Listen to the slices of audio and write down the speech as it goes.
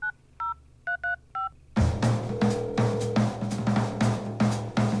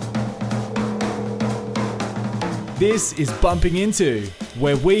This is Bumping Into,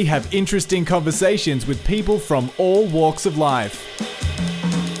 where we have interesting conversations with people from all walks of life.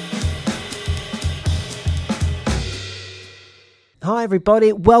 Hi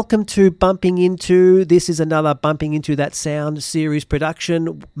everybody, welcome to Bumping Into. This is another Bumping Into That Sound series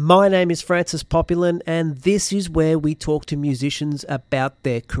production. My name is Francis Populin, and this is where we talk to musicians about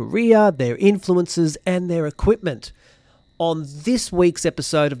their career, their influences and their equipment. On this week's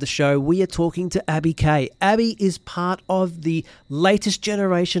episode of the show, we are talking to Abby Kay. Abby is part of the latest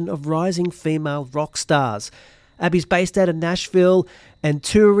generation of rising female rock stars. Abby's based out of Nashville and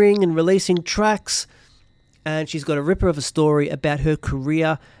touring and releasing tracks, and she's got a ripper of a story about her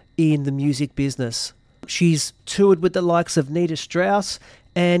career in the music business. She's toured with the likes of Nita Strauss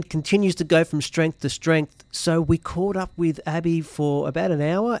and continues to go from strength to strength. So we caught up with Abby for about an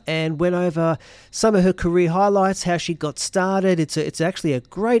hour and went over some of her career highlights, how she got started. It's actually a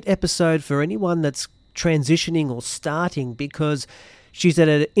great episode for anyone that's transitioning or starting, because she's at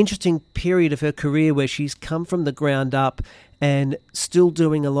an interesting period of her career where she's come from the ground up and still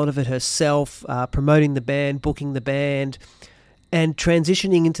doing a lot of it herself, promoting the band, booking the band, and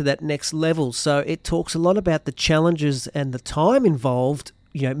transitioning into that next level. So it talks a lot about the challenges and the time involved,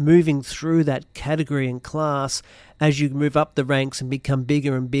 moving through that category and class as you move up the ranks and become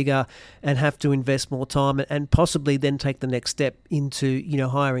bigger and bigger and have to invest more time and possibly then take the next step into,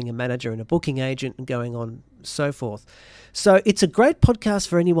 hiring a manager and a booking agent and going on so forth. So it's a great podcast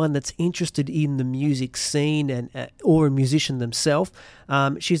for anyone that's interested in the music scene and or a musician themselves.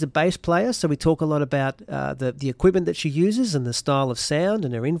 She's a bass player, so we talk a lot about the equipment that she uses and the style of sound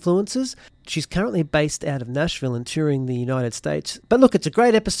and her influences. She's currently based out of Nashville and touring the United States. But look, it's a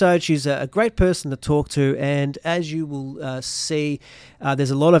great episode. She's a great person to talk to, and as you will see,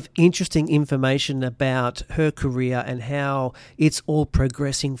 there's a lot of interesting information about her career and how it's all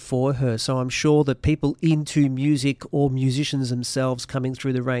progressing for her. So I'm sure that people into music or musicians themselves coming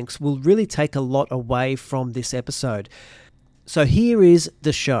through the ranks will really take a lot away from this episode. So here is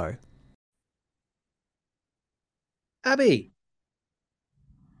the show. Abby.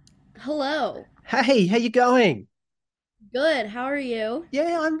 Hello. Hey, how you going? Good. How are you?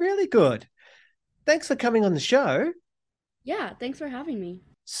 Yeah, I'm really good. Thanks for coming on the show. Yeah, thanks for having me.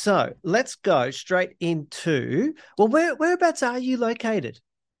 So let's go straight into, whereabouts are you located?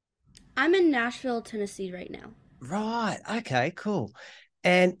 I'm in Nashville, Tennessee right now. Right. Okay, cool.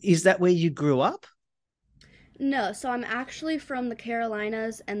 And is that where you grew up? No, so I'm actually from the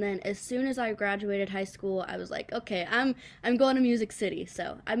Carolinas, and then as soon as I graduated high school, I was like, okay, I'm going to Music City.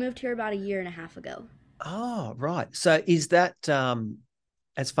 So I moved here about a year and a half ago. Oh, right. So is that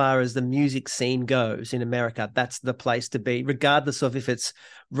as far as the music scene goes in America, that's the place to be, regardless of if it's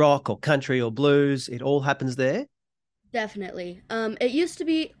rock or country or blues, it all happens there? Definitely. It used to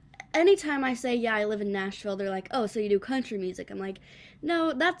be, anytime I say, yeah, I live in Nashville, they're like, oh, so you do country music. I'm like,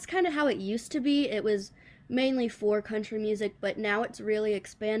 no, that's kind of how it used to be. It was mainly for country music, but now it's really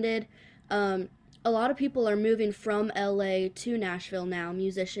expanded. A lot of people are moving from LA to Nashville now,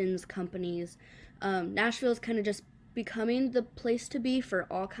 musicians, companies. Nashville is kind of just becoming the place to be for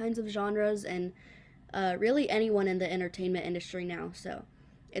all kinds of genres and really anyone in the entertainment industry now. So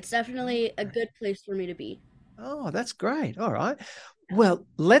it's definitely a good place for me to be. Oh, that's great. All right. Well,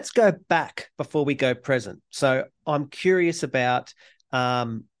 let's go back before we go present. So I'm curious about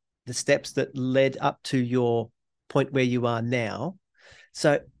the steps that led up to your point where you are now.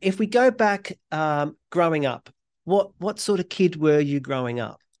 So if we go back growing up, what sort of kid were you growing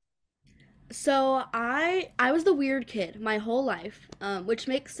up? So I was the weird kid my whole life, which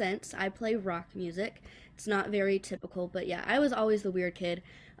makes sense. I play rock music. It's not very typical, but yeah, I was always the weird kid.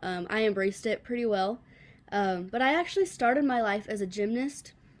 I embraced it pretty well. But I actually started my life as a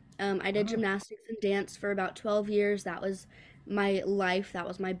gymnast. I did gymnastics and dance for about 12 years. That was my life. That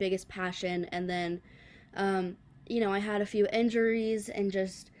was my biggest passion. And then, I had a few injuries and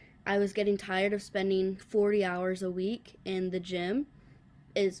just I was getting tired of spending 40 hours a week in the gym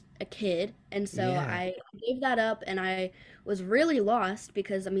as a kid. And so I gave that up and I was really lost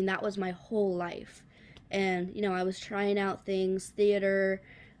because, that was my whole life. And, I was trying out things, theater,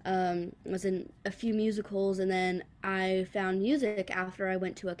 was in a few musicals, and then I found music after I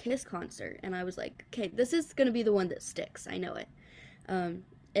went to a Kiss concert, and I was like, okay, this is gonna be the one that sticks. I know it.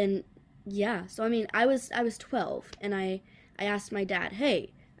 And yeah, so I was 12, and I asked my dad,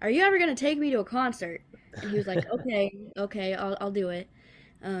 hey, are you ever gonna take me to a concert? And he was like, okay, I'll do it.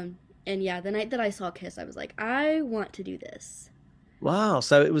 And yeah, the night that I saw Kiss, I was like, I want to do this. Wow.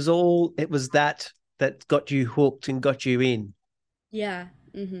 So it was that got you hooked and got you in. Yeah.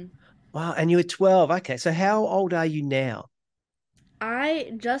 Mm-hmm. Wow. And you were 12. Okay. So how old are you now?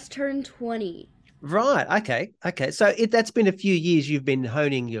 I just turned 20. Right. Okay. Okay. So that's been a few years you've been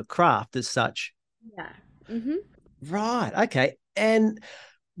honing your craft as such. Yeah. Mm-hmm. Right. Okay. And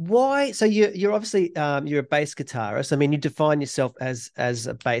why? So you're obviously you're a bass guitarist. I mean, you define yourself as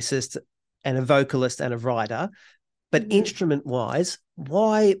a bassist and a vocalist and a writer. But Mm-hmm. instrument wise,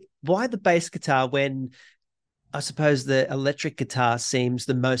 why the bass guitar when I suppose the electric guitar seems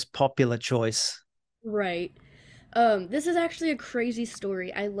the most popular choice? Right. This is actually a crazy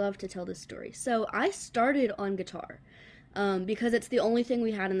story. I love to tell this story. So I started on guitar, because it's the only thing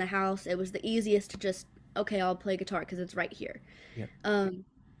we had in the house. It was the easiest to just, okay, I'll play guitar because it's right here. Yeah. Um,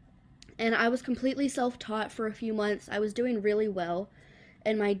 and I was completely self-taught for a few months. I was doing really well,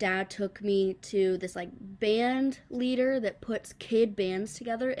 and my dad took me to this like band leader that puts kid bands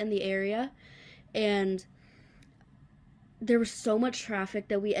together in the area, and there was so much traffic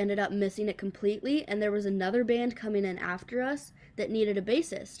that we ended up missing it completely, and there was another band coming in after us that needed a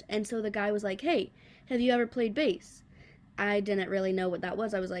bassist. And so the guy was like, "Hey, have you ever played bass?" I didn't really know what that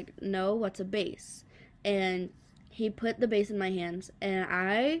was. I was like, "No, what's a bass?" And he put the bass in my hands, and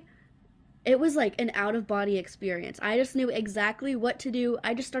I it was like an out of body experience. I just knew exactly what to do.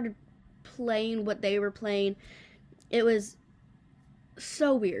 I just started playing what they were playing. It was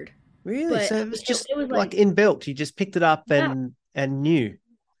so weird, Really? but So it was just it was like like, inbuilt. You just picked it up yeah. and knew.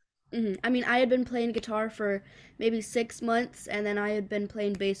 I mean, I had been playing guitar for maybe 6 months, and then I had been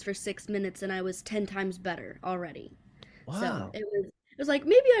playing bass for 6 minutes, and I was 10 times better already. So Wow. it was like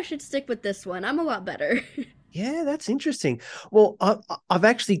maybe I should stick with this one. I'm a lot better. Yeah, that's interesting. Well, I've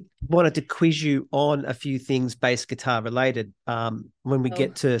actually wanted to quiz you on a few things bass guitar related when we Oh,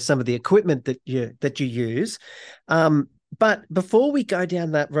 get to some of the equipment that you use. But before we go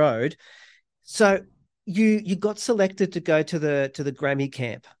down that road, so you got selected to go to the Grammy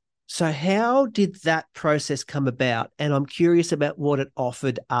camp. So how did that process come about? And I'm curious about what it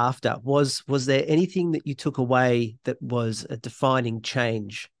offered after. Was there anything that you took away that was a defining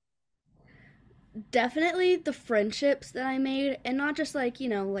change? definitely the friendships that I made, and not just like,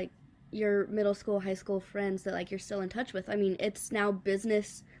 like your middle school, high school friends that like you're still in touch with. I mean, it's now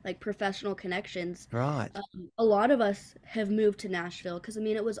business, like professional connections. Right. A lot of us have moved to Nashville because I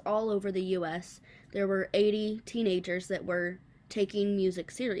mean, it was all over the US. There were 80 teenagers that were taking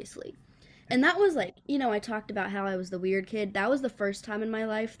music seriously. And that was like, I talked about how I was the weird kid. That was the first time in my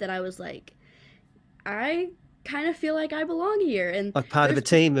life that I was like, I kind of feel like I belong here. And Like part of a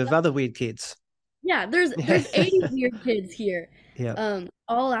there's team of other weird kids. yeah, there's 80 weird kids here, Yeah.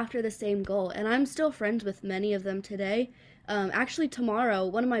 all after the same goal, and I'm still friends with many of them today. Actually, tomorrow,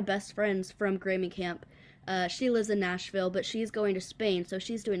 one of my best friends from Grammy Camp, she lives in Nashville, but she's going to Spain, so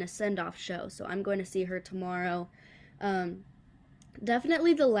she's doing a send-off show. So I'm going to see her tomorrow. Um,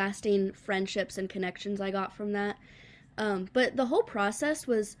 Definitely the lasting friendships and connections I got from that. But the whole process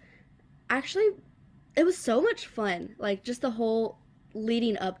was actually it was so much fun. Like just the whole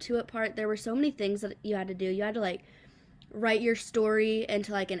leading up to it part. There were so many things that you had to do. You had to like write your story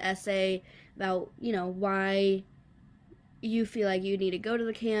into like an essay about why you feel like you need to go to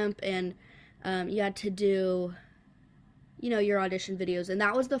the camp, and you had to do your audition videos. And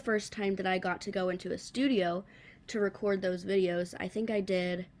that was the first time that I got to go into a studio to record those videos. I think I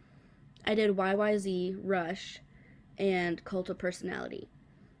did YYZ, Rush, and Cult of Personality.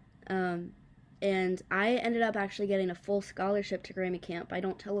 Um, and I ended up actually getting a full scholarship to Grammy Camp. I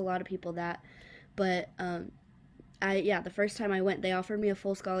don't tell a lot of people that, but the first time I went, they offered me a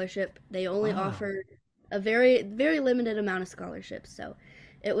full scholarship. They only Wow. offered a very very limited amount of scholarships, so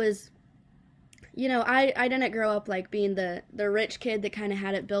it was. I didn't grow up like being the rich kid that kind of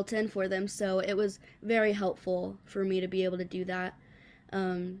had it built in for them, so it was very helpful for me to be able to do that.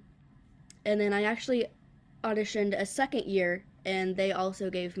 Um, and then I actually auditioned a second year, and they also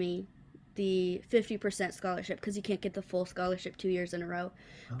gave me the 50% scholarship because you can't get the full scholarship 2 years in a row.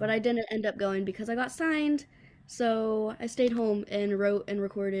 But I didn't end up going because I got signed, so I stayed home and wrote and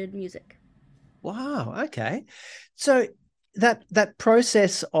recorded music. Wow. Okay. So that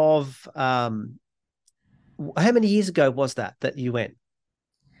process of how many years ago was that you went?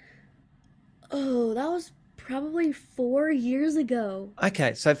 Oh, that was probably 4 years ago.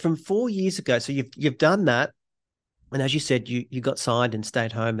 Okay, so from 4 years ago, so you've done that, and as you said, you got signed and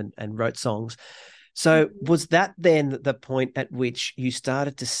stayed home and wrote songs. So Mhm. was that then the point at which you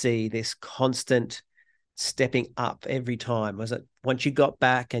started to see this constant stepping up every time? Was it once you got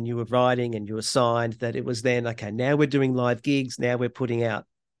back and you were writing and you were signed that it was then, okay, now we're doing live gigs, now we're putting out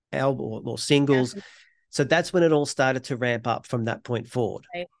album or singles. Definitely. So that's when it all started to ramp up from that point forward.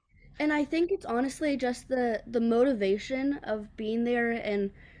 And I think it's honestly just the motivation of being there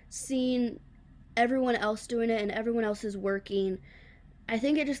and seeing everyone else doing it and everyone else is working I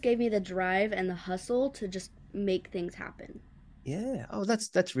think it just gave me the drive and the hustle to just make things happen. Yeah. Oh,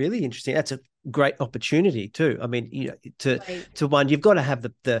 that's really interesting. That's a great opportunity too. I mean, Right. to one, you've got to have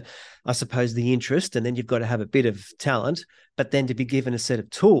the I suppose the interest, and then you've got to have a bit of talent, but then to be given a set of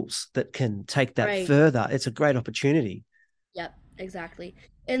tools that can take that Right. further, it's a great opportunity. Yep, exactly.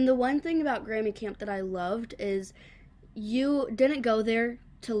 And the one thing about Grammy Camp that I loved is you didn't go there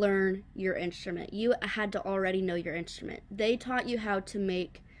to learn your instrument. You had to already know your instrument. They taught you how to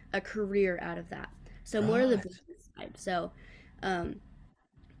make a career out of that. So more of the Right. business side. So, um,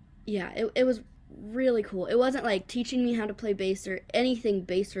 yeah, it was really cool. It wasn't like teaching me how to play bass or anything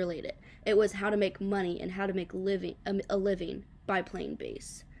bass related. It was how to make money and how to make a living by playing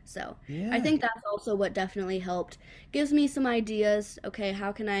bass. So I Yeah. think that's also what definitely helped. Gives me some ideas. Okay,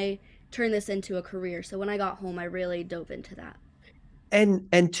 how can I turn this into a career? So when I got home, I really dove into that.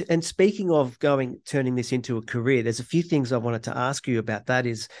 And speaking of turning this into a career, there's a few things I wanted to ask you about. That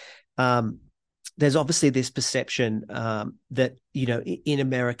is, um, there's obviously this perception that in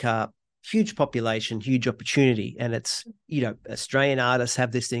America, huge population, huge opportunity, and it's Australian artists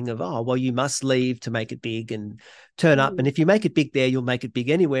have this thing of, oh well, you must leave to make it big and turn up, and Mhm. if you make it big there, you'll make it big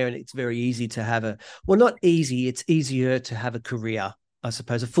anywhere, and it's very easy to have not easy, it's easier to have a career, I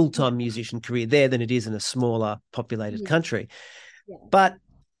suppose, a Yeah. full-time musician career there than it is in a smaller populated Mhm. country. Yeah. But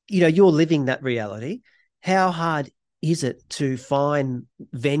you're living that reality. How hard is it to find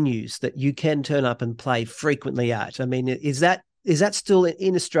venues that you can turn up and play frequently at? I mean, is that still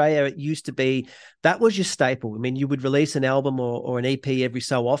in Australia? It used to be that was your staple. I mean, you would release an album or an EP every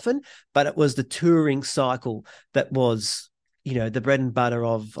so often, but it was the touring cycle that was, the bread and butter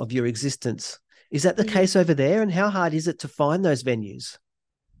of your existence. Is that the Mhm. case over there? And how hard is it to find those venues?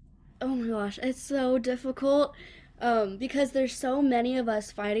 Oh my gosh, it's so difficult because there's so many of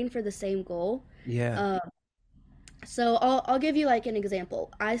us fighting for the same goal. Yeah. Um, So I'll give you like an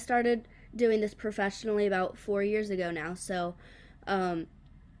example. I started doing this professionally about 4 years ago now. So, um,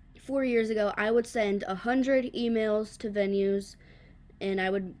 4 years ago, I would send 100 emails to venues, and I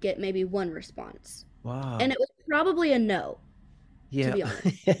would get maybe one response, and Wow. it was probably a no, to Yeah. be honest.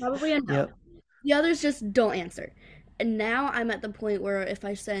 Probably a no. Yeah. The others just don't answer. And now I'm at the point where if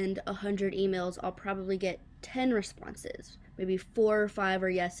I send 100 emails, I'll probably get 10 responses. Maybe four or five are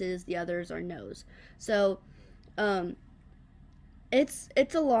yeses, the others are nos. So, um, it's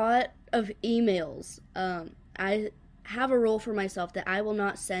a lot of emails. I have a rule for myself that I will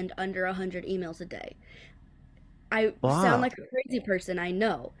not send under 100 emails a day. I sound Wow. like a crazy person, I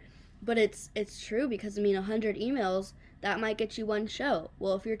know, but it's true because I mean 100 emails that might get you one show.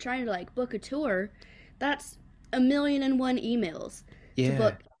 Well, if you're trying to like book a tour, that's a million and one emails to Yeah.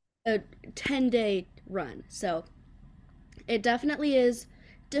 book a 10-day run. So it definitely is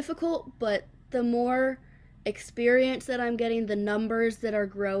difficult, but the more experience that I'm getting, the numbers that are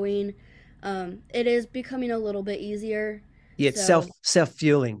growing, it is becoming a little bit easier. Yeah, it's So, self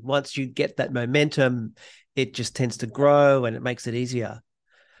fueling. Once you get that momentum, it just tends to grow and it makes it easier.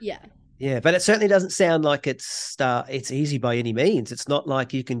 yeah. Yeah, but it certainly doesn't sound like it's easy by any means. It's not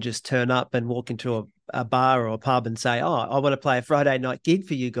like you can just turn up and walk into a bar or a pub and say, "Oh, I want to play a Friday night gig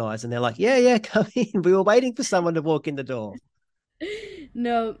for you guys," and they're like, "Yeah, yeah, come in." We were waiting for someone to walk in the door.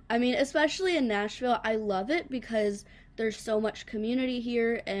 No, I mean, especially in Nashville, I love it because there's so much community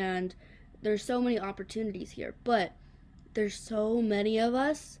here and there's so many opportunities here. But there's so many of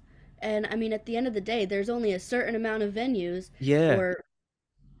us. And I mean, at the end of the day, there's only a certain amount of venues Yeah. or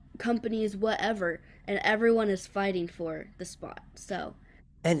companies, whatever, and everyone is fighting for the spot. So,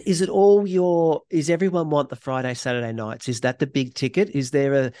 And is everyone want the Friday, Saturday nights? Is that the big ticket? Is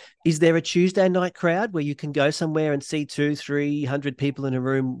there a Tuesday night crowd where you can go somewhere and see 300 people in a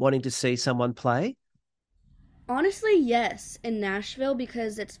room wanting to see someone play? honestly, yes, in Nashville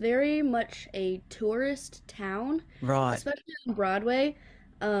because it's very much a tourist town, Right. especially on Broadway.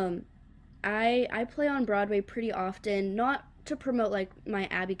 Um, I play on Broadway pretty often, not to promote like my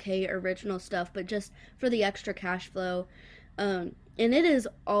Abby K original stuff, but just for the extra cash flow. And it is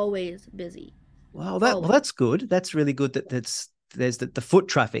always busy. Well, Always. that's good. That's really good there's the foot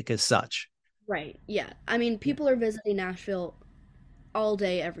traffic as such. Right. Yeah. I mean, people are visiting Nashville all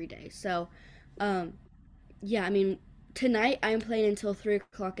day, every day. So, um, yeah, I mean, tonight I'm playing until 3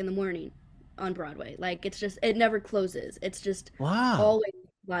 o'clock in the morning on Broadway. Like, it's just, it never closes. It's just Wow. always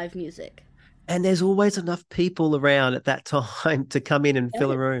live music. And there's always enough people around at that time to come in and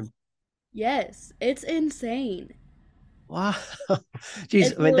fill a Yes. room. Yes. It's insane. Wow.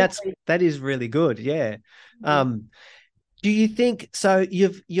 Geez, It's I mean really that's crazy. that is really good. Yeah. Mhm. Um, do you think so?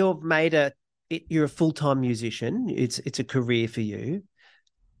 You've made you're a full-time musician. It's a career for you.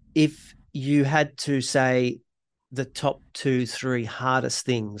 If you had to say the top two, three hardest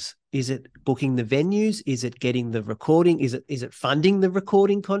things? Is it booking the venues? Is it getting the recording? Is it funding the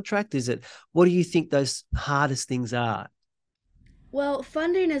recording contract? What do you think those hardest things are? Well,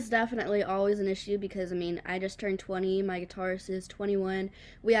 funding is definitely always an issue because I mean, I just turned 20, my guitarist is 21.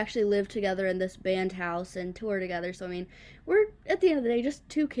 We actually live together in this band house and tour together. So I mean, we're at the end of the day just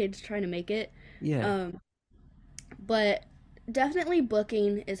two kids trying to make it. Yeah. Um, but definitely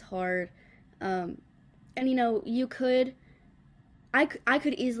booking is hard. Um, and you know, I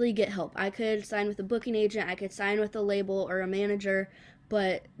could easily get help. I could sign with a booking agent, I could sign with a label or a manager,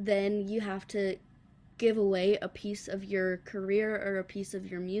 but then you have to give away a piece of your career or a piece of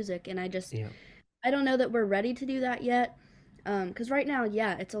your music, and Yeah. I don't know that we're ready to do that yet. Because right now,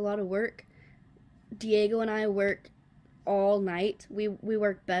 yeah, it's a lot of work. Diego and I work all night. We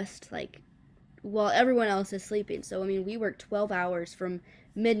work best like while everyone else is sleeping. So I mean, we work 12 hours from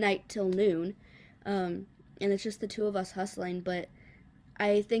midnight till noon, and it's just the two of us hustling. But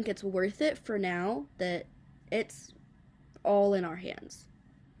I think it's worth it for now that it's all in our hands.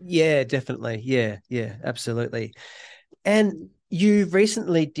 Yeah, definitely. Yeah, yeah, absolutely. And you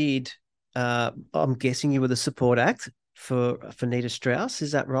recently did, I'm guessing you were the support act for Nita Strauss,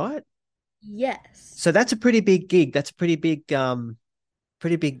 is that right? Yes. So that's a pretty big gig. That's a pretty big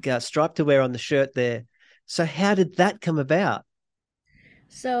stripe to wear on the shirt there. So how did that come about?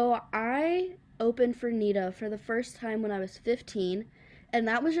 So I opened for Nita for the first time when I was 15, and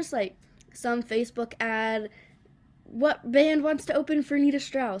that was just like some Facebook ad. What band wants to open for Nita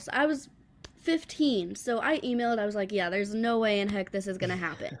Strauss? I was 15, so I emailed. I was like, yeah, there's no way in heck this is gonna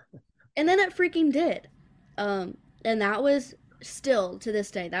happen. And then it freaking did. And that was still to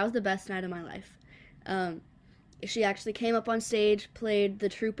this day, that was the best night of my life. Um, she actually came up on stage, played the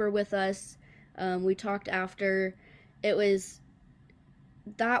Trooper with us. We talked after. It was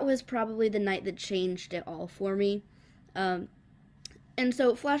that was probably the night that changed it all for me. Um, and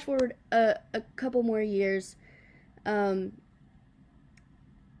so, flash forward a couple more years, um,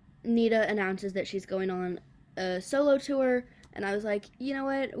 Nita announces that she's going on a solo tour, and I was like, you know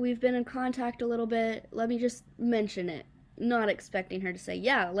what? We've been in contact a little bit. Let me just mention it. Not expecting her to say,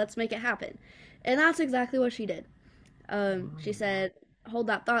 yeah, let's make it happen. And that's exactly what she did. She said, hold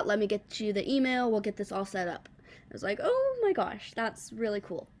that thought. Let me get you the email. We'll get this all set up. I was like, oh my gosh, that's really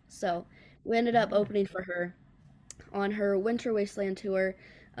cool. So we ended up opening for her on her Winter Wasteland tour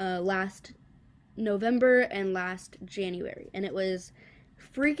last November and last January. And it was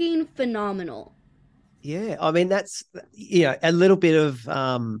freaking phenomenal. Yeah, I mean that's a little bit of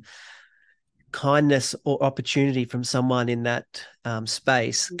kindness or opportunity from someone in that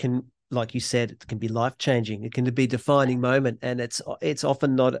space can, like you said, it can be life changing. It can be a defining moment, and it's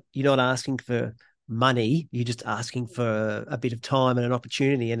often not, you're not asking for money, you're just asking for a bit of time and an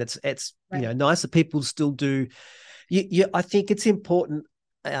opportunity, and it's Right. nice that people still do. I think it's important,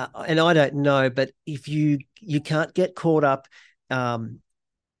 and I don't know, but if you can't get caught up, um,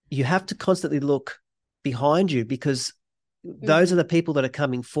 you have to constantly look behind you, because those are Mm-hmm. the people that are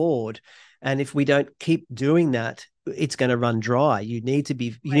coming forward. And if we don't keep doing that, it's going to run dry. You need to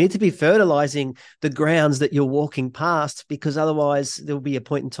be fertilizing the grounds that you're walking past, because otherwise there'll be a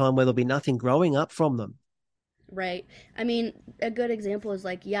point in time where there'll be nothing growing up from them. Right. I mean, a good example is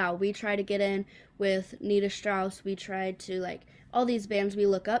like, yeah, we try to get in with Nita Strauss. We tried to like all these bands we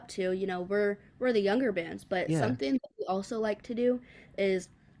look up to, you know, we're the younger bands, but Yeah. something that we also like to do is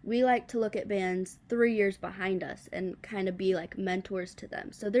we like to look at bands 3 years behind us and kind of be like mentors to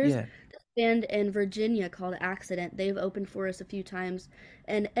them. So there's Yeah. this band in Virginia called Accident. They've opened for us a few times,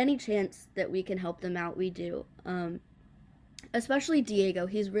 and any chance that we can help them out, we do. Especially Diego,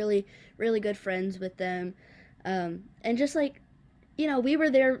 he's really, really good friends with them. And just like, you know, we were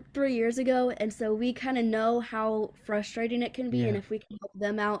there 3 years ago, and so we kind of know how frustrating it can be. And Yeah. if we can help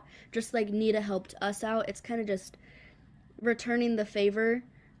them out, just like Nita helped us out, it's kind of just returning the favor,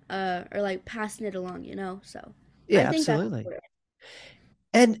 or like passing it along, you know? So I Yeah, think that's absolutely. important.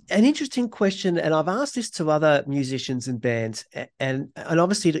 And an interesting question, and I've asked this to other musicians and bands, and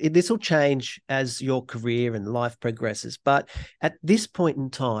obviously this will change as your career and life progresses. But at this point in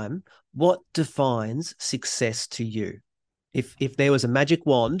time, what defines success to you? If there was a magic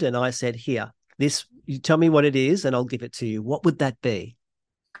wand and I said, "Here, this, you tell me what it is, and I'll give it to you," what would that be?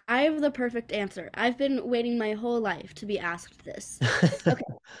 I have the perfect answer. I've been waiting my whole life to be asked this. Okay,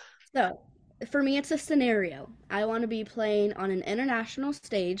 so for me, it's a scenario. I want to be playing on an international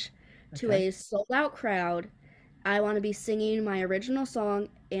stage to Okay. a sold out crowd. I want to be singing my original song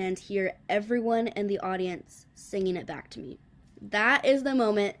and hear everyone in the audience singing it back to me. That is the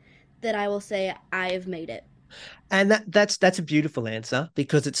moment that I will say I have made it. And that's a beautiful answer,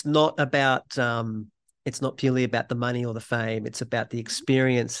 because it's not about it's not purely about the money or the fame. It's about the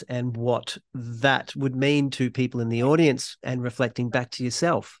experience and what that would mean to people in the audience and reflecting back to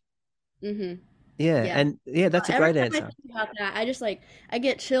yourself. Hmm. Yeah. Yeah. And yeah, that's a Every great time I answer. think about that, I just like I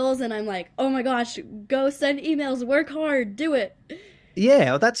get chills and I'm like, oh my gosh, go send emails, work hard, do it.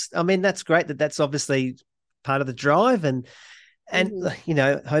 Yeah. Well, I mean, that's great that's obviously part of the drive. And, Hmm.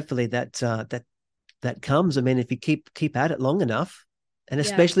 hopefully that comes. I mean, if you keep at it long enough, and Yeah.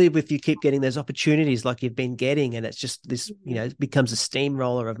 especially if you keep getting those opportunities like you've been getting, and it's just this, Hmm. it becomes a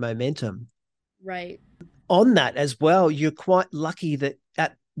steamroller of momentum. Right. On that as well, you're quite lucky that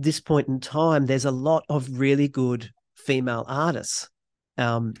at this point in time, there's a lot of really good female artists.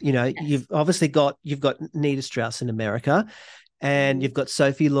 Yes. You've got Nita Strauss in America, and Hmm. you've got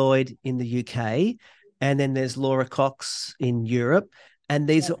Sophie Lloyd in the UK, and then there's Laura Cox in Europe, and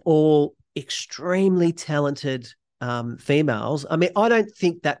these are Yep. all extremely talented females. I mean, I don't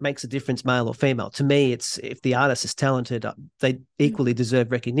think that makes a difference, male or female. To me, it's if the artist is talented, they equally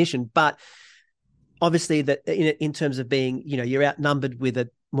deserve recognition. But obviously, that in terms of being, you're outnumbered with a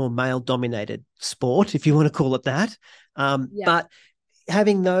more male-dominated sport, if you want to call it that. Yeah. But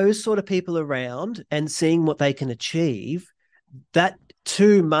having those sort of people around and seeing what they can achieve, that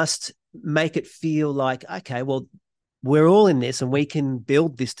too must make it feel like, okay, well, we're all in this and we can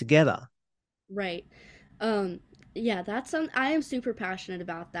build this together. Right. Um, yeah, I am super passionate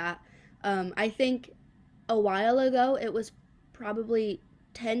about that. I think a while ago it was probably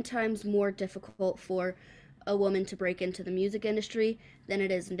 10 times more difficult for a woman to break into the music industry than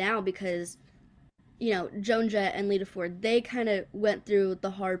it is now because, Joan Jett and Lita Ford, they kind of went through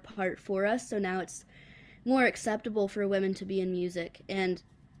the hard part for us, so now it's more acceptable for women to be in music. And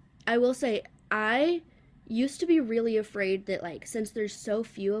I will say, I used to be really afraid that, like, since there's so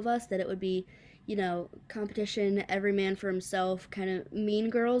few of us, that it would be, competition, every man for himself, kind of mean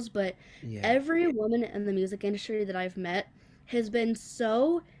girls. But Yeah. every woman in the music industry that I've met has been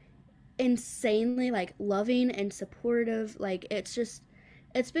so insanely, like, loving and supportive. Like,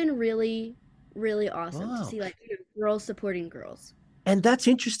 it's been really, really awesome to Wow. see, like, girls supporting girls. And that's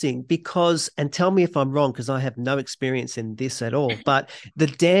interesting because, and tell me if I'm wrong, because I have no experience in this at all, but the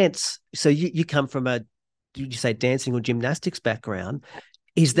dance, so you come from did you say dancing or gymnastics background?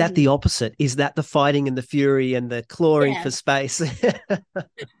 Is that Hmm. the opposite? Is that the fighting and the fury and the clawing for Yes. space?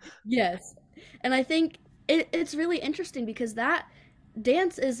 Yes. And I think it's really interesting because that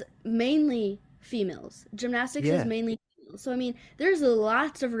dance is mainly females. Gymnastics is Yeah. mainly females. So I mean, there's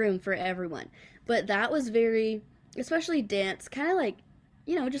lots of room for everyone. But that was very, especially dance, kind of like,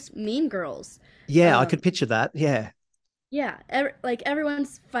 just mean girls. Yeah, I Um, could picture that. Yeah. yeah, like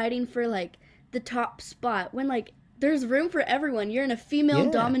everyone's fighting for like the top spot when like there's room for everyone. You're in a female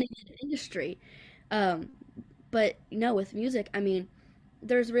Yeah. dominated industry. Um, but no, with music, I mean,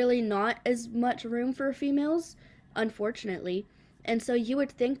 there's really not as much room for females, unfortunately. And so you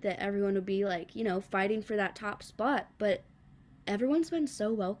would think that everyone would be like, fighting for that top spot, but everyone's been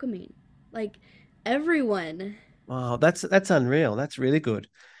so welcoming. Like everyone. Wow, that's unreal. That's really good.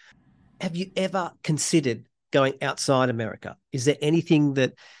 Have you ever considered going outside America? Is there anything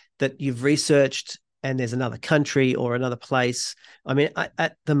that you've researched and there's another country or another place? I mean,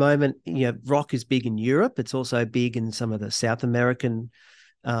 at the moment, rock is big in Europe. It's also big in some of the South American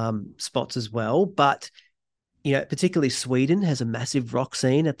spots as well. But particularly Sweden has a massive rock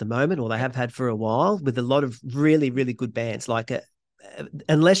scene at the moment, or they have had for a while, with a lot of really, really good bands. Like,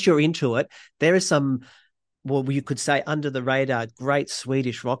 unless you're into it, there is some, well, you could say under the radar, great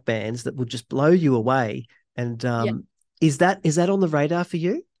Swedish rock bands that will just blow you away. And Yeah, is that on the radar for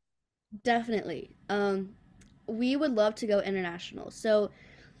you? definitely. We would love to go international. So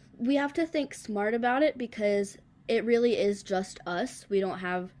we have to think smart about it because it really is just us. We don't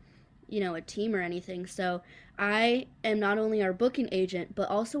have, a team or anything. So I am not only our booking agent, but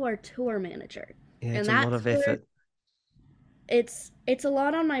also our tour manager. Yeah, And it's a lot that's of where effort. it's a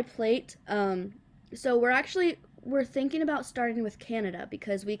lot on my plate. So we're thinking about starting with Canada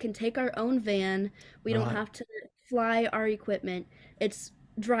because we can take our own van. We don't Right. have to fly our equipment. It's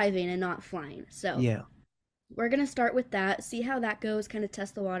driving and not flying. So Yeah. we're gonna start with that, see how that goes, kind of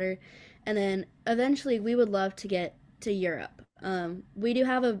test the water, and then eventually we would love to get to Europe. We do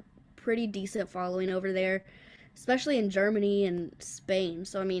have a pretty decent following over there, especially in Germany and Spain.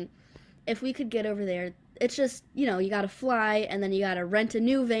 So I mean, if we could get over there, it's just you got to fly, and then you got to rent a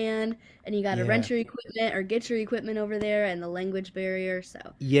new van, and you got to Yeah. rent your equipment or get your equipment over there, and the language barrier. So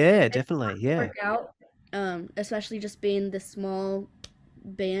Yeah, it's definitely. to Yeah. work out, especially just being this small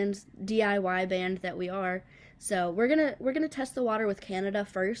band, DIY band that we are. So we're gonna test the water with Canada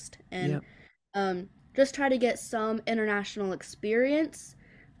first, and Yeah. just try to get some international experience.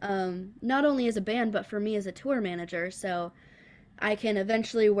 not only as a band, but for me as a tour manager. So I can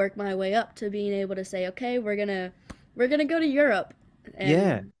eventually work my way up to being able to say, okay, we're gonna go to Europe,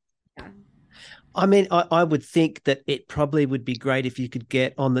 Yeah. and yeah, I mean, I would think that it probably would be great if you could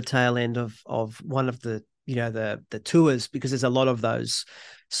get on the tail end of one of the, the tours, because there's a lot of those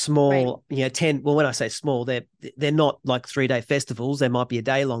right, small, 10, well, when I say small, they're not like 3-day festivals. There might be a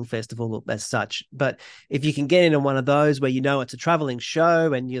day-long festival as such. But if you can get into one of those where it's a traveling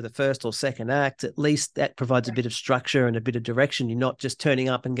show and you're the first or second act, at least that provides a bit of structure and a bit of direction. You're not just turning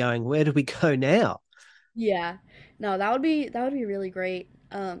up and going, where do we go now? yeah. No, that would be really great.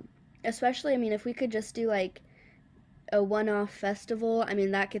 Especially, I mean, if we could just do like a one-off festival, I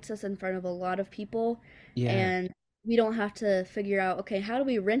mean, that gets us in front of a lot of people, Yeah. and we don't have to figure out, okay, how do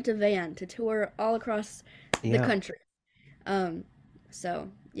we rent a van to tour all across the Yeah. country? Um, so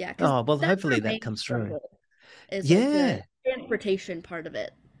yeah, because Oh, well, that's hopefully our that main comes through. struggle is like the Yeah. transportation part of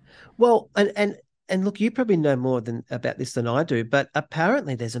it. Well, and look, you probably know more than about this than I do, but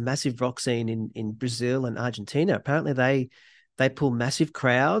apparently there's a massive rock scene in Brazil and Argentina. Apparently they pull massive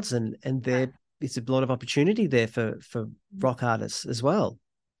crowds, and it's a lot of opportunity there for rock artists as well.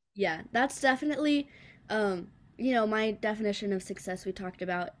 Yeah, that's definitely, my definition of success we talked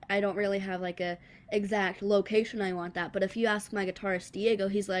about. I don't really have like a exact location I want that, but if you ask my guitarist Diego,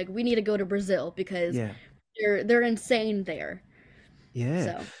 he's like, we need to go to Brazil because Yeah. they're insane there. Yeah.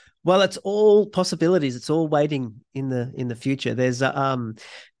 So, Well, it's all possibilities. It's all waiting in the future. There was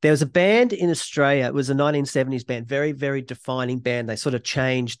a band in Australia. It was a 1970s band, very, very defining band. They sort of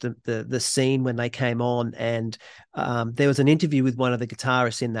changed the scene when they came on. And there was an interview with one of the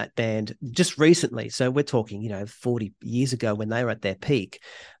guitarists in that band just recently. So we're talking, 40 years ago when they were at their peak.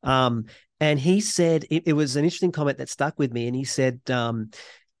 And he said it was an interesting comment that stuck with me. And he said,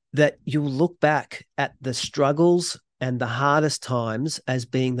 that you'll look back at the struggles and the hardest times as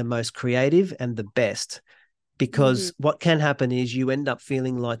being the most creative and the best. hmm Because what can happen is you end up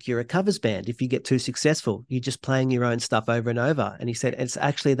feeling like you're a covers band if you get too successful. You're just playing your own stuff over and over. And he said it's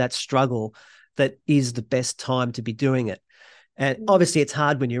actually that struggle that is the best time to be doing it. And hmm obviously, it's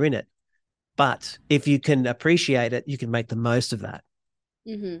hard when you're in it. But if you can appreciate it, you can make the most of that.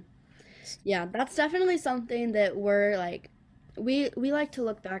 hmm Yeah, that's definitely something that we're like, we like to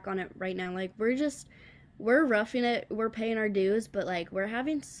look back on it right now. Like we're roughing it, we're paying our dues, but like we're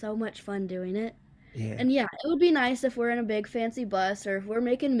having so much fun doing it. Yeah. And yeah, it would be nice if we're in a big fancy bus or if we're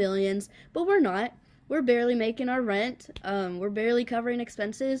making millions, but we're not. We're barely making our rent. We're barely covering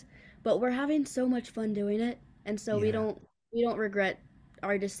expenses, but we're having so much fun doing it, and so we Yeah. don't regret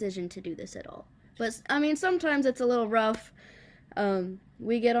our decision to do this at all. But I mean, sometimes it's a little rough.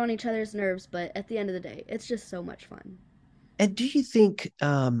 We get on each other's nerves, but at the end of the day, it's just so much fun. And do you think,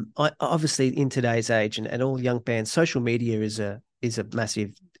 obviously, in today's age and all young bands, social media is a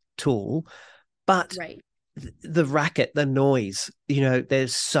massive tool, but Right. the racket, the noise,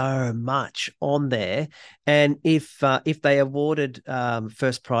 there's so much on there, and if they awarded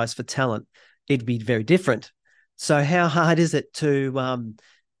first prize for talent, it'd be very different. So how hard is it to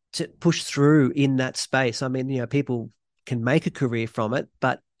push through in that space? I mean, people can make a career from it,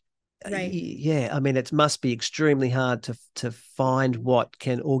 but Right. yeah, I mean, it must be extremely hard to find what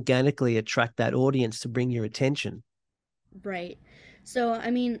can organically attract that audience to bring your attention. Right. So, I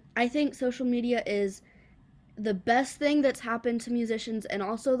mean, I think social media is the best thing that's happened to musicians and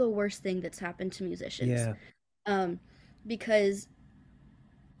also the worst thing that's happened to musicians. Yeah, Um, because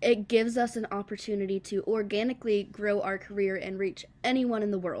it gives us an opportunity to organically grow our career and reach anyone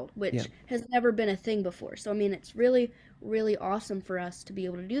in the world, yeah, which has never been a thing before. So, I mean, it's really, really awesome for us to be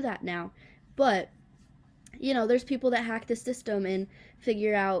able to do that now. But, there's people that hack the system and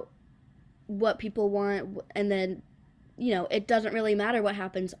figure out what people want, and then, it doesn't really matter what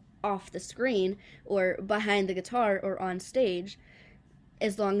happens off the screen or behind the guitar or on stage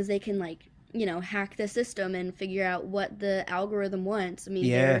as long as they can like hack the system and figure out what the algorithm wants. I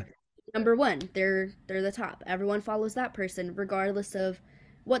mean, yeah, they're number one, they're the top, everyone follows that person regardless of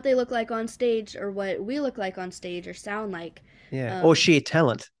what they look like on stage or what we look like on stage or sound like. yeah. Or um sheer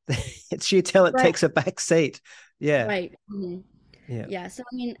talent. It's sheer talent right, takes a back seat. Yeah, right. yeah, Yeah, so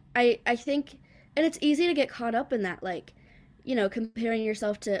I mean, I think, and it's easy to get caught up in that, like, comparing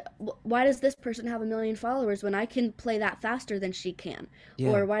yourself to why does this person have a million followers when I can play that faster than she can? yeah.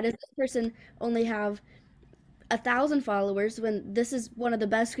 Or why does this person only have 1,000 followers when this is one of the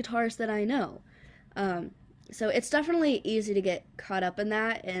best guitarists that I know? Um, so it's definitely easy to get caught up in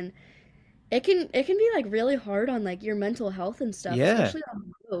that, and it can be like really hard on like your mental health and stuff, Yeah. especially on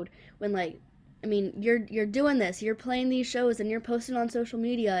the road when like, I mean, you're doing this, you're playing these shows and you're posting on social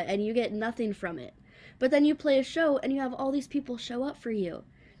media and you get nothing from it. But then you play a show and you have all these people show up for you.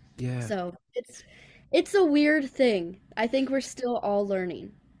 Yeah. So it's a weird thing. I think we're still all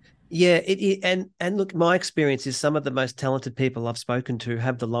learning. Yeah, and look, my experience is some of the most talented people I've spoken to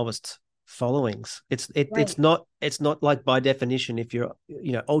have the lowest followings. Right. It's not like by definition if you're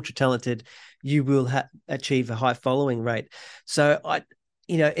ultra talented, you will achieve a high following rate. So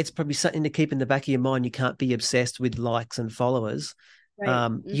it's probably something to keep in the back of your mind. You can't be obsessed with likes and followers. Right.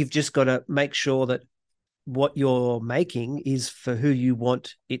 You've just got to make sure that what you're making is for who you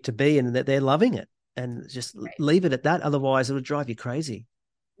want it to be and that they're loving it, and just Right. leave it at that. Otherwise, it would drive you crazy.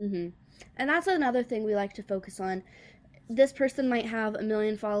 hmm And that's another thing we like to focus on. This person might have a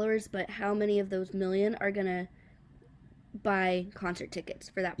million followers, but how many of those million are gonna buy concert tickets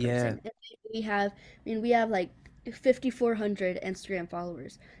for that Yeah. person? And we have like 5,400 Instagram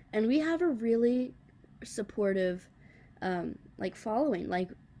followers, and we have a really supportive, like following. Like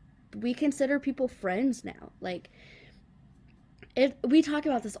we consider people friends now. Like we talk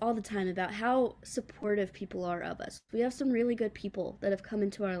about this all the time about how supportive people are of us. We have some really good people that have come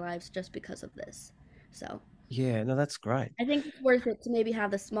into our lives just because of this. So Yeah, no, that's great. I think it's worth it to maybe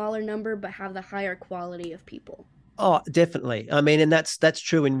have the smaller number but have the higher quality of people. Oh, definitely. I mean, and that's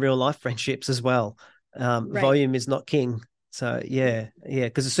true in real life friendships as well. Right. Volume is not king. So yeah,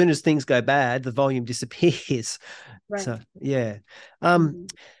 because as soon as things go bad, the volume disappears. Right. So yeah. Um, hmm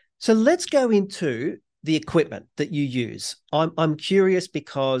so let's go into the equipment that you use. I'm curious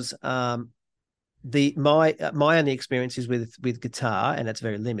because the my only experience is with guitar, and it's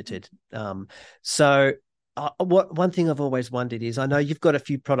very limited. So what one thing I've always wondered is, I know you've got a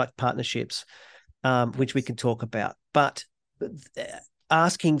few product partnerships, which we Yes. can talk about. But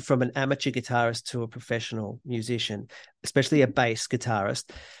asking from an amateur guitarist to a professional musician, especially a bass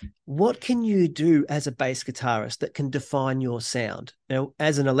guitarist, what can you do as a bass guitarist that can define your sound? Now,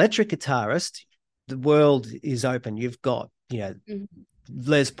 as an electric guitarist, the world is open. You've got, hmm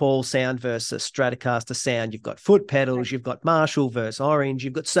Les Paul sound versus Stratocaster sound. You've got foot Right. pedals. You've got Marshall versus Orange.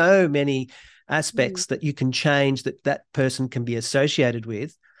 You've got so many hmm aspects that you can change that person can be associated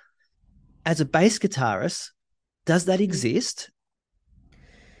with. As a bass guitarist, does that hmm exist?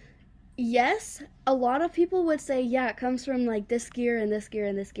 Yes, a lot of people would say, yeah, it comes from like this gear and this gear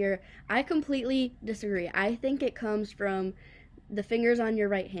and this gear. I completely disagree. I think it comes from the fingers on your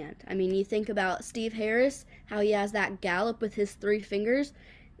right hand. I mean, you think about Steve Harris, how he has that gallop with his three fingers.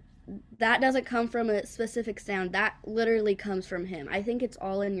 That doesn't come from a specific sound. That literally comes from him. I think it's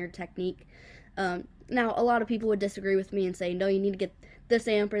all in your technique. Now, a lot of people would disagree with me and say, no, you need to get this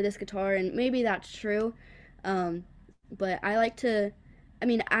amp or this guitar, and maybe that's true. Um, but I like to, I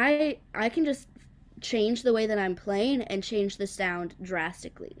mean, I can just change the way that I'm playing and change the sound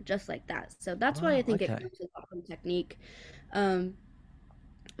drastically, just like that. So that's why I Wow. think it Okay. comes a lot from technique. Um,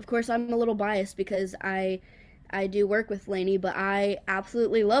 of course, I'm a little biased because I do work with Laney, but I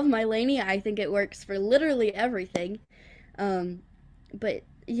absolutely love my Laney. I think it works for literally everything. Um, but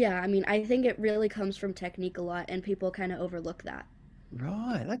yeah, I mean, I think it really comes from technique a lot, and people kind of overlook that.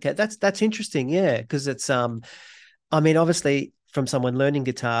 Right. Okay. That's interesting. Yeah, because it's I mean, obviously, from someone learning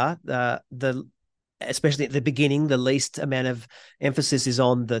guitar, the especially at the beginning, the least amount of emphasis is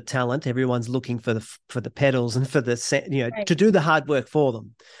on the talent. Everyone's looking for the pedals and for Right. to do the hard work for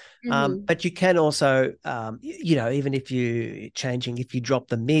them. Mm-hmm. But you can also, even if if you drop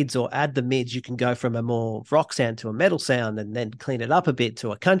the mids or add the mids, you can go from a more rock sound to a metal sound, and then clean it up a bit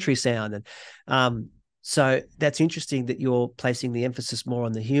to a country sound. And um, so that's interesting that you're placing the emphasis more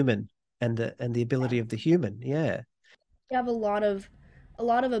on the human and the ability of the human. Yeah. You have a lot of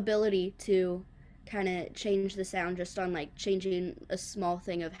ability to kind of change the sound just on like changing a small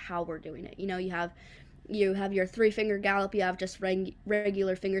thing of how we're doing it. You have your three finger gallop, you have just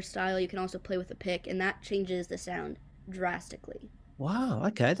regular finger style. You can also play with a pick, and that changes the sound drastically. Wow.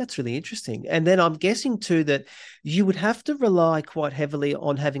 Okay, that's really interesting. And then I'm guessing too that you would have to rely quite heavily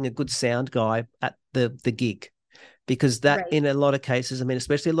on having a good sound guy at the gig, because that Right. in a lot of cases, I mean,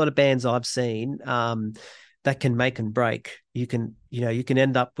 especially a lot of bands I've seen, that can make and break. You can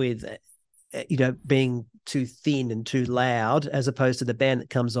end up with being too thin and too loud, as opposed to the band that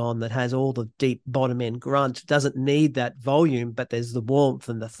comes on that has all the deep bottom end grunt, doesn't need that volume, but there's the warmth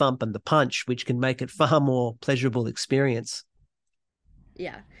and the thump and the punch, which can make it far more pleasurable experience.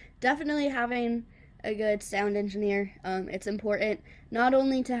 Yeah, definitely having a good sound engineer. It's important not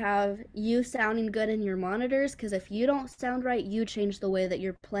only to have you sounding good in your monitors, because if you don't sound right, you change the way that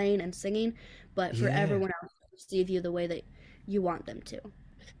you're playing and singing, but for Yeah. everyone else to receive you the way that you want them to.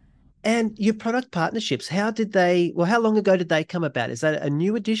 And your product partnerships, how long ago did they come about? Is that a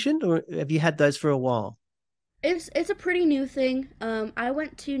new addition, or have you had those for a while? It's a pretty new thing. I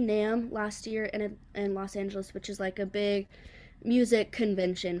went to NAMM last year in Los Angeles, which is like a big music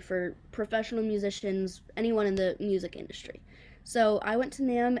convention for professional musicians, anyone in the music industry. So I went to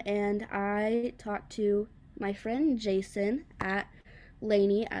NAMM and I talked to my friend Jason at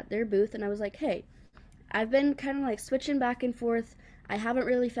Laney at their booth, and I was like, hey, I've been kind of like switching back and forth. I haven't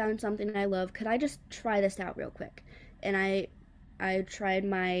really found something I love. Could I just try this out real quick? And I tried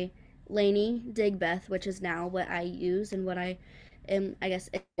my Laney Digbeth, which is now what I use and what I am, I guess,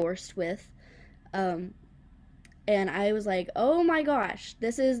 endorsed with. Um, and I was like, oh my gosh,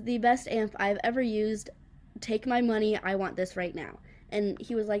 this is the best amp I've ever used. Take my money. I want this right now. And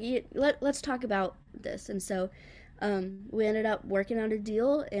he was like, yeah, let's talk about this. And so we ended up working out a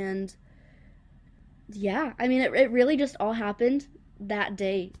deal. And yeah, I mean, it really just all happened that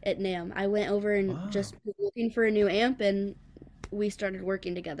day at NAMM. I went over and Wow. just was looking for a new amp, and we started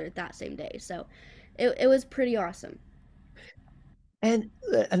working together that same day. So it was pretty awesome. And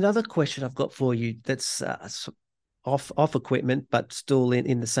another question I've got for you that's off equipment, but still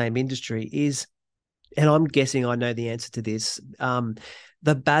in the same industry is, and I'm guessing I know the answer to this,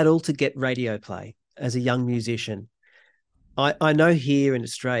 the battle to get radio play as a young musician. I know here in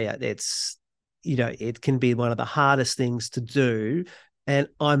Australia, it can be one of the hardest things to do. And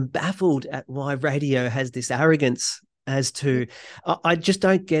I'm baffled at why radio has this arrogance as to, I just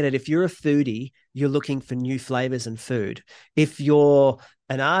don't get it. If you're a foodie, you're looking for new flavors and food. If you're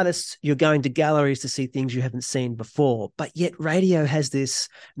an artist, you're going to galleries to see things you haven't seen before. But yet radio has this,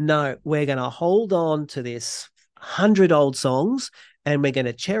 no, we're going to hold on to this 100 old songs and we're going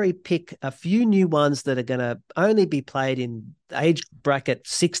to cherry pick a few new ones that are going to only be played in age bracket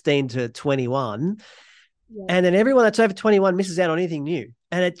 16 to 21. Yeah. And then everyone that's over 21 misses out on anything new.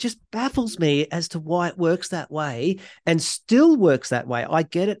 And it just baffles me as to why it works that way and still works that way. I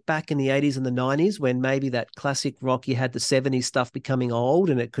get it back in the 80s and the 90s when maybe that classic rock, you had the 70s stuff becoming old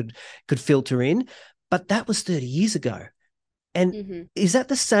and it could filter in. But that was 30 years ago. And hmm is that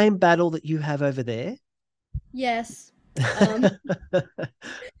the same battle that you have over there? Yes. Um,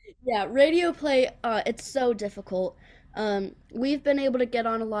 yeah, radio play, it's so difficult. We've been able to get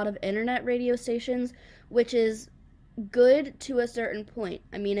on a lot of internet radio stations, which is good to a certain point.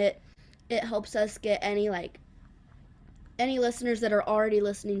 I mean, it helps us get any listeners that are already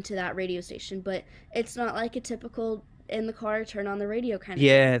listening to that radio station, but it's not like a typical in the car turn on the radio kind of thing.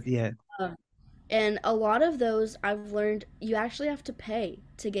 Yeah, yeah. Um, and a lot of those I've learned you actually have to pay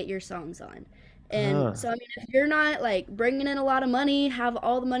to get your songs on. And Ah, so, I mean, if you're not like bringing in a lot of money, have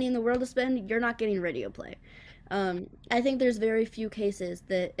all the money in the world to spend, you're not getting radio play. I think there's very few cases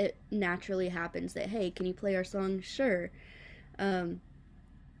that it naturally happens that, hey, can you play our song? Sure. Um,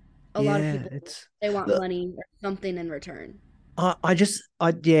 a lot of yeah. people, It's they want look, money or something in return.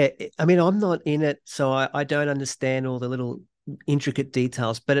 yeah. I mean, I'm not in it, so I don't understand all the little intricate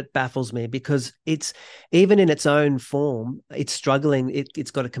details, but it baffles me because it's even in its own form, it's struggling.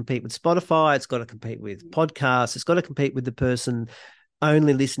 It's got to compete with Spotify, it's got to compete with podcasts, it's got to compete with the person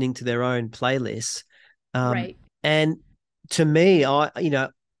only listening to their own playlists. Um, Right. and to me, I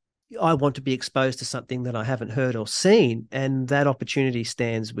want to be exposed to something that I haven't heard or seen, and that opportunity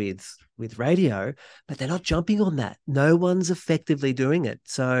stands with radio, but they're not jumping on that. No one's effectively doing it.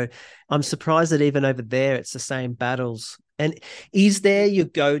 So I'm surprised that even over there, it's the same battles. And is there your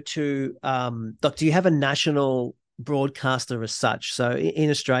go-to? Doc, do you have a national broadcaster as such? So in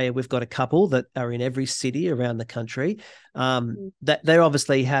Australia, we've got a couple that are in every city around the country. That they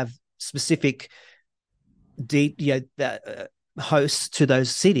obviously have specific hosts to those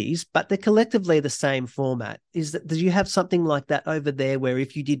cities, but they're collectively the same format. Do you have something like that over there where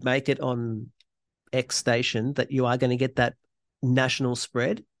if you did make it on X station, that you are going to get that national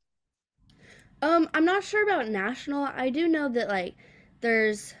spread? I'm not sure about national. I do know that like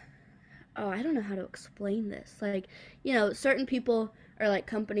there's I don't know how to explain this. Like, certain people are like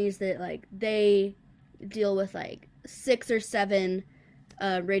companies that like they deal with like six or seven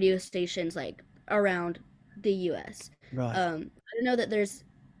radio stations like around the US. Right. I don't know that there's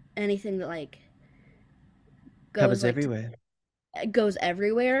anything that like goes Covers like everywhere. goes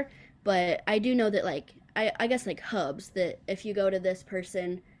everywhere, but I do know that like I guess like hubs that if you go to this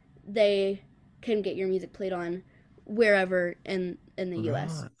person, they can get your music played on wherever in the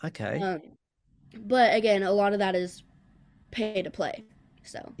US. Right. Okay. Um, but again, a lot of that is pay to play.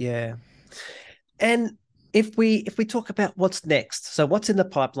 So Yeah. And if we talk about what's next, so what's in the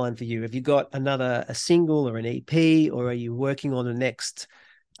pipeline for you? Have you got a single or an EP, or are you working on the next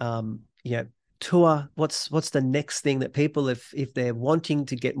um, you know, tour? What's the next thing that people, if they're wanting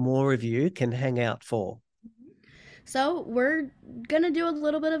to get more of you, can hang out for? So we're gonna do a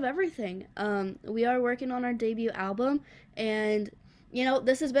little bit of everything. We are working on our debut album, and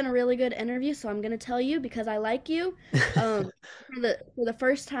This has been a really good interview, so I'm gonna tell you because I like you. Um, for the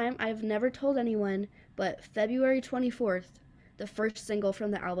first time, I've never told anyone, but February 24th, the first single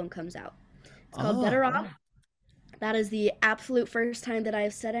from the album comes out. It's called Better Oh, Off. That is the absolute first time that I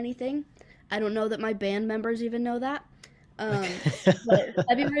have said anything. I don't know that my band members even know that. But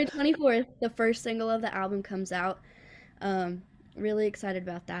February 24th, the first single of the album comes out. Um, really excited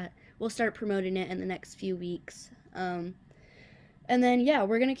about that. We'll start promoting it in the next few weeks. And then yeah,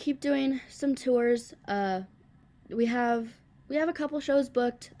 we're gonna keep doing some tours. We have we have a couple shows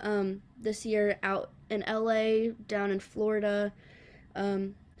booked this year out in LA, down in Florida.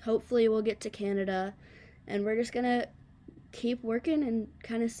 Hopefully we'll get to Canada, and we're just gonna keep working and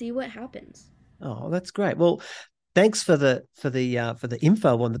kind of see what happens. oh, that's great. Well, thanks for the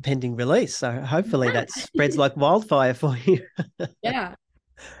info on the pending release. So hopefully that spreads like wildfire for you. Yeah.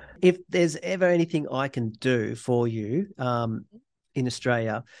 If there's ever anything I can do for you in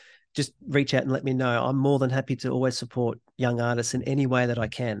Australia, just reach out and let me know. I'm more than happy to always support young artists in any way that I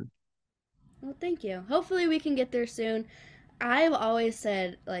can. Well, thank you. Hopefully we can get there soon. I've always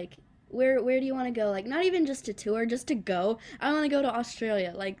said like where do you want to go? Like not even just to tour, just to go. I want to go to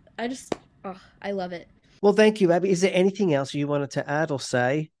Australia. Like I love it. Well, thank you, Abby. Is there anything else you wanted to add or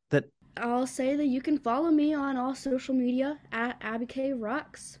say that? I'll say that you can follow me on all social media at Abby K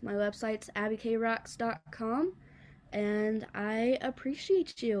Rocks. My website's abbykrocks.com, and I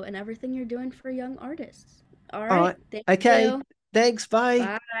appreciate you and everything you're doing for young artists. All All right. right. Thank Okay. you. Thanks. Bye.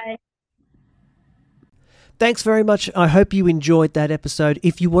 Bye. Thanks very much. I hope you enjoyed that episode.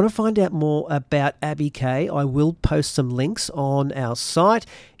 If you want to find out more about Abby K, I will post some links on our site.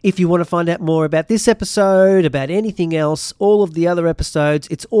 If you want to find out more about this episode, about anything else, all of the other episodes,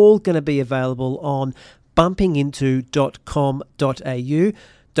 it's all going to be available on bumpinginto.com.au.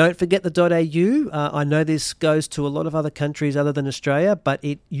 Don't forget the .au. I know this goes to a lot of other countries other than Australia, but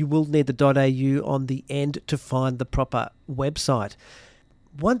you will need the .au on the end to find the proper website.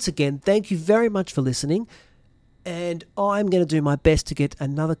 Once again, thank you very much for listening. And I'm going to do my best to get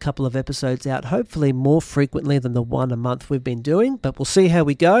another couple of episodes out, hopefully more frequently than the one a month we've been doing. But we'll see how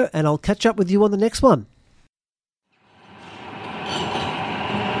we go, and I'll catch up with you on the next one.